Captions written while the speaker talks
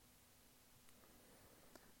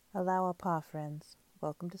Alawapa friends,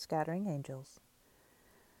 welcome to Scattering Angels.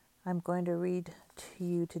 I'm going to read to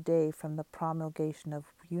you today from the Promulgation of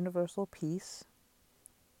Universal Peace.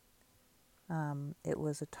 It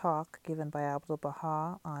was a talk given by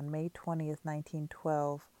Abdu'l-Baha on May 20th,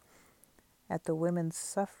 1912 at the Women's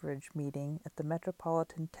Suffrage Meeting at the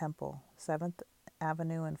Metropolitan Temple, 7th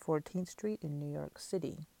Avenue and 14th Street in New York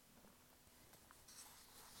City.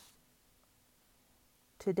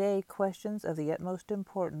 Today, questions of the utmost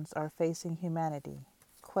importance are facing humanity,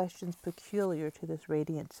 questions peculiar to this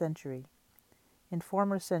radiant century. In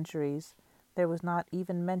former centuries, there was not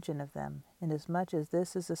even mention of them, inasmuch as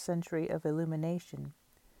this is a century of illumination,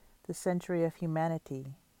 the century of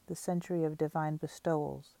humanity, the century of divine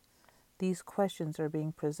bestowals. These questions are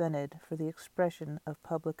being presented for the expression of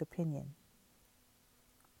public opinion.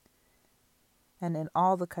 And in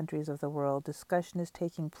all the countries of the world, discussion is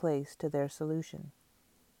taking place to their solution.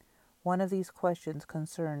 One of these questions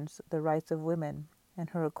concerns the rights of women and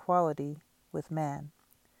her equality with man.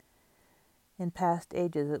 In past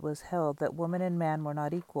ages it was held that woman and man were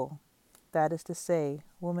not equal. That is to say,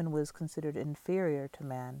 woman was considered inferior to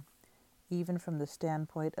man, even from the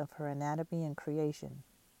standpoint of her anatomy and creation.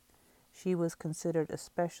 She was considered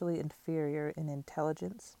especially inferior in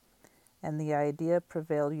intelligence, and the idea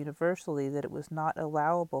prevailed universally that it was not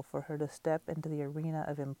allowable for her to step into the arena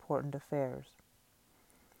of important affairs.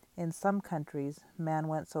 In some countries, man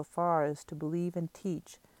went so far as to believe and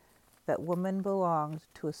teach that woman belonged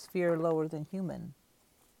to a sphere lower than human.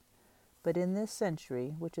 But in this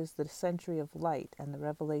century, which is the century of light and the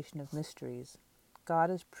revelation of mysteries,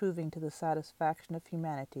 God is proving to the satisfaction of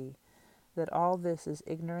humanity that all this is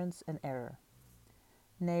ignorance and error.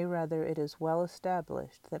 Nay, rather, it is well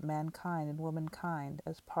established that mankind and womankind,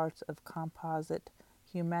 as parts of composite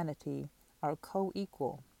humanity, are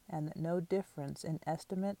co-equal, and that no difference in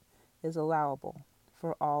estimate is allowable,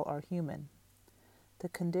 for all are human. The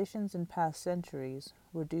conditions in past centuries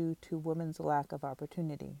were due to woman's lack of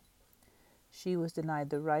opportunity. She was denied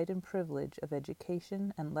the right and privilege of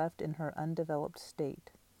education and left in her undeveloped state.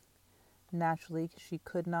 Naturally, she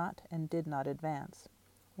could not and did not advance.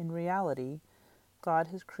 In reality, God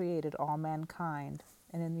has created all mankind,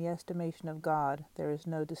 and in the estimation of God there is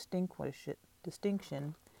no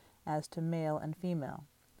distinction as to male and female.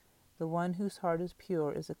 The one whose heart is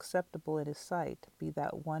pure is acceptable in his sight, be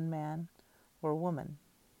that one man or woman.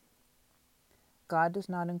 God does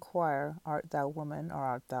not inquire, art thou woman or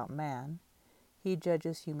art thou man? He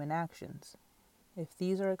judges human actions. If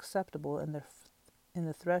these are acceptable in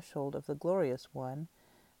the threshold of the glorious one,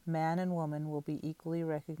 man and woman will be equally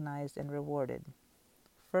recognized and rewarded.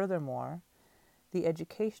 Furthermore, the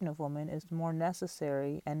education of woman is more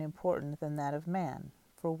necessary and important than that of man,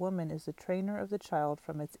 for woman is the trainer of the child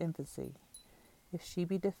from its infancy. If she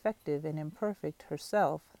be defective and imperfect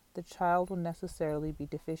herself, the child will necessarily be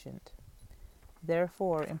deficient.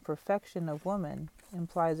 Therefore, imperfection of woman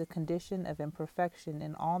implies a condition of imperfection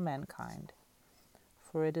in all mankind,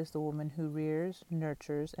 for it is the woman who rears,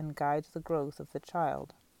 nurtures, and guides the growth of the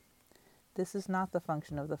child. This is not the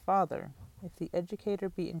function of the father. If the educator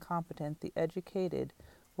be incompetent, the educated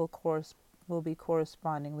will be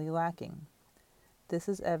correspondingly lacking. This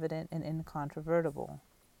is evident and incontrovertible.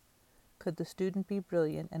 Could the student be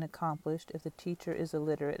brilliant and accomplished if the teacher is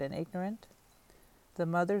illiterate and ignorant? The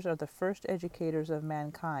mothers are the first educators of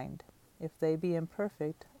mankind. If they be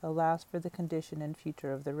imperfect, alas for the condition and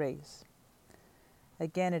future of the race.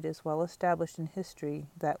 Again, it is well established in history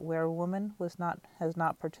that where woman has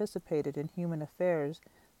not participated in human affairs,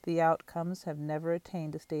 the outcomes have never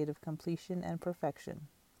attained a state of completion and perfection.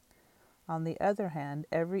 On the other hand,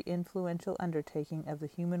 every influential undertaking of the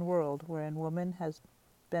human world wherein woman has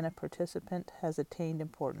been a participant has attained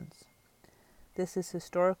importance. This is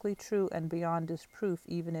historically true and beyond disproof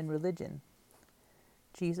even in religion.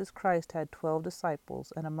 Jesus Christ had 12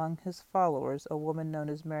 disciples, and among his followers a woman known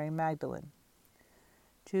as Mary Magdalene.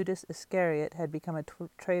 Judas Iscariot had become a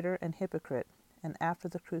traitor and hypocrite, and after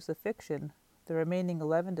the crucifixion, the remaining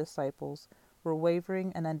 11 disciples were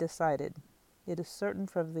wavering and undecided. It is certain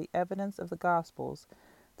from the evidence of the Gospels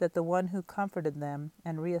that the one who comforted them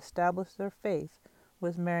and re-established their faith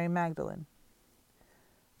was Mary Magdalene.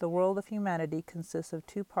 The world of humanity consists of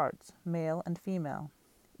two parts, male and female.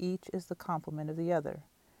 Each is the complement of the other.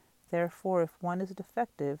 Therefore, if one is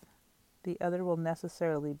defective, the other will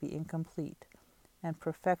necessarily be incomplete, and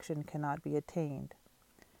perfection cannot be attained.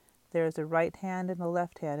 There is a right hand and a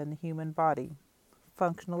left hand in the human body,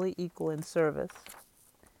 functionally equal in service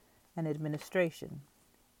and administration.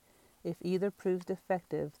 If either proves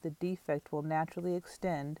defective, the defect will naturally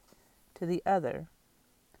extend to the other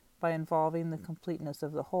by involving the completeness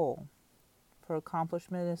of the whole. her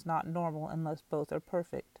accomplishment is not normal unless both are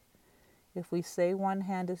perfect. If we say one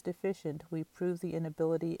hand is deficient, we prove the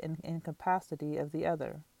inability and incapacity of the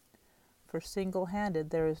other. For single-handed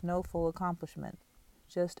there is no full accomplishment.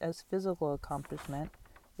 Just as physical accomplishment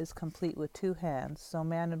is complete with two hands, so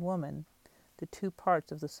man and woman, the two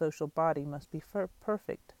parts of the social body, must be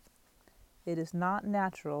perfect. It is not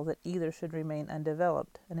natural that either should remain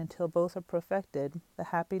undeveloped, and until both are perfected, the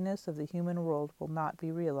happiness of the human world will not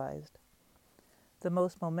be realized. The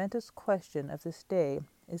most momentous question of this day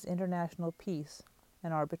is international peace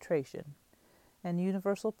and arbitration, and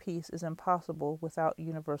universal peace is impossible without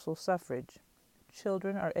universal suffrage.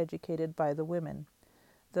 Children are educated by the women.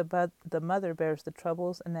 The mother bears the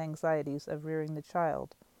troubles and anxieties of rearing the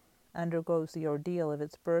child, undergoes the ordeal of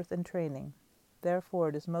its birth and training. Therefore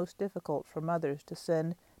it is most difficult for mothers to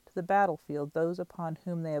send to the battlefield those upon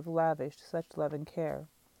whom they have lavished such love and care.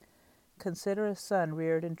 Consider a son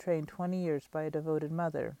reared and trained 20 years by a devoted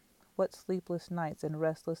mother. What sleepless nights and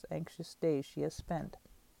restless, anxious days she has spent.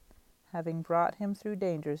 Having brought him through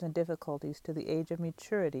dangers and difficulties to the age of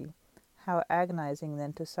maturity, how agonizing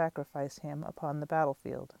then to sacrifice him upon the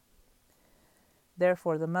battlefield.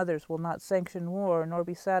 Therefore the mothers will not sanction war, nor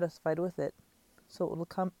be satisfied with it. So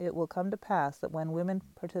it will come to pass that when women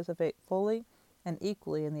participate fully and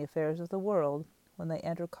equally in the affairs of the world, when they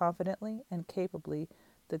enter confidently and capably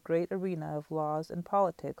the great arena of laws and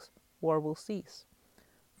politics, war will cease.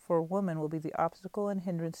 For woman will be the obstacle and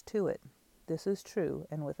hindrance to it. This is true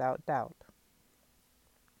and without doubt.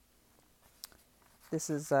 This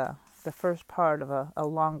is the first part of a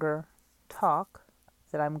longer talk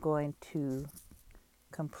that I'm going to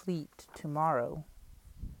complete tomorrow.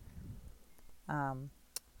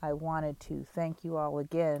 I wanted to thank you all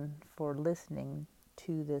again for listening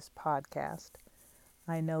to this podcast.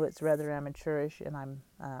 I know it's rather amateurish, and I'm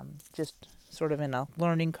just sort of in a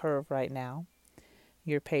learning curve right now.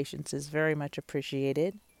 Your patience is very much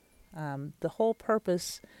appreciated. The whole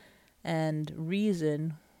purpose and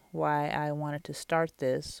reason why I wanted to start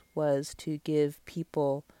this was to give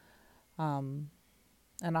people an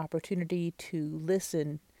opportunity to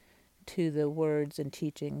listen to the words and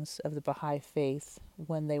teachings of the Baha'i Faith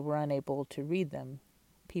when they were unable to read them.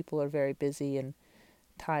 People are very busy, and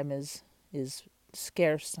time is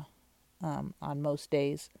scarce on most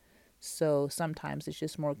days, so sometimes it's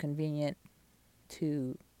just more convenient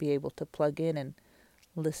to be able to plug in and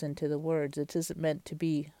listen to the words. It isn't meant to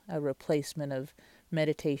be a replacement of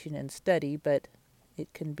meditation and study, but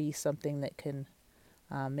it can be something that can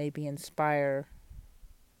maybe inspire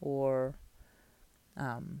or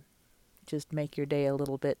just make your day a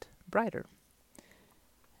little bit brighter.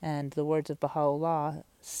 And the words of Baha'u'llah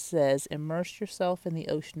says, immerse yourself in the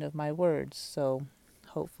ocean of my words. So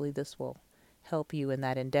hopefully this will help you in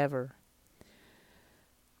that endeavor.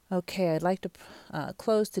 Okay, I'd like to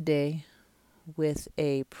close today with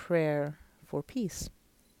a prayer for peace.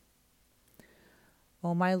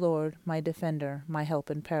 O my Lord, my defender, my help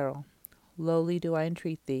in peril, lowly do I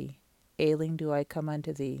entreat thee, ailing do I come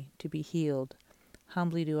unto thee, to be healed.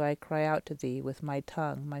 Humbly do I cry out to thee with my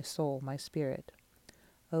tongue, my soul, my spirit.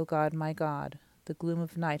 O God, my God, the gloom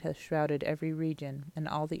of night hath shrouded every region, and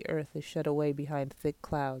all the earth is shut away behind thick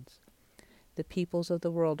clouds. The peoples of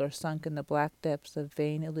the world are sunk in the black depths of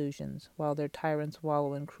vain illusions, while their tyrants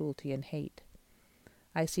wallow in cruelty and hate.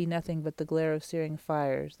 I see nothing but the glare of searing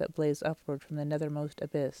fires that blaze upward from the nethermost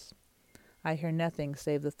abyss. I hear nothing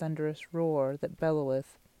save the thunderous roar that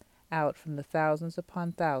belloweth out from the thousands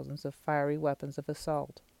upon thousands of fiery weapons of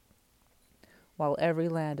assault, while every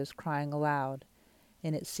land is crying aloud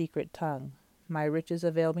in its secret tongue, my riches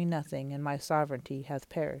avail me nothing, and my sovereignty hath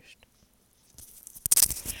perished.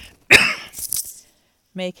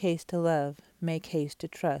 Make haste to love, make haste to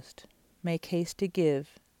trust, make haste to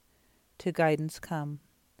give, to guidance come.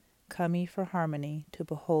 Come ye for harmony, to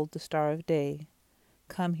behold the star of day.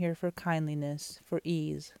 Come here for kindliness, for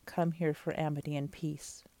ease, come here for amity and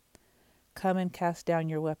peace. Come and cast down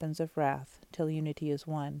your weapons of wrath, till unity is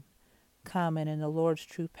won. Come, and in the Lord's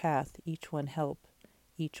true path each one help,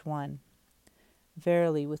 each one.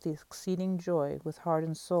 Verily, with exceeding joy, with heart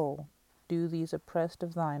and soul, do these oppressed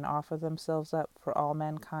of thine offer themselves up for all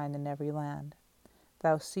mankind in every land.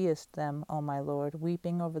 Thou seest them, O my Lord,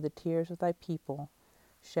 weeping over the tears of thy people,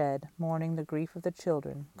 shed, mourning the grief of the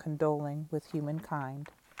children, condoling with humankind,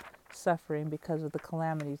 suffering because of the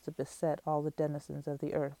calamities that beset all the denizens of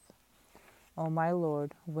the earth. O my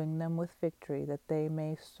Lord, wing them with victory, that they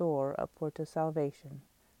may soar upward to salvation.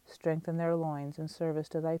 Strengthen their loins in service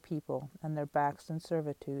to thy people, and their backs in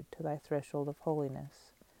servitude to thy threshold of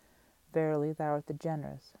holiness. Verily thou art the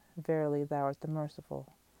generous, verily thou art the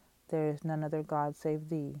merciful, There is none other God save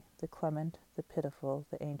thee, the clement, the pitiful,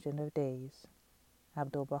 the ancient of days.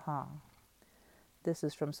 Abdu'l-Baha. This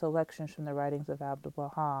is from selections from the writings of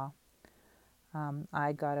Abdu'l-Baha.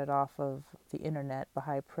 I got it off of the internet,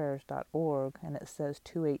 BahaiPrayers.org, and it says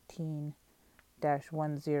 218-10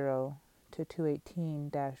 to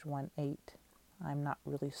 218-18. I'm not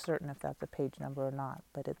really certain if that's a page number or not,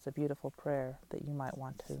 but it's a beautiful prayer that you might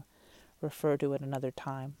want to refer to at another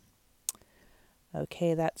time.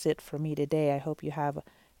 Okay, that's it for me today. I hope you have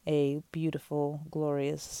a beautiful,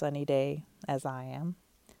 glorious, sunny day, as I am,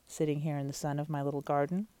 sitting here in the sun of my little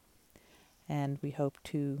garden. And we hope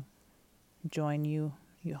to join you.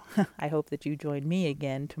 I hope that you join me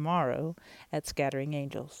again tomorrow at Scattering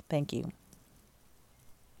Angels. Thank you.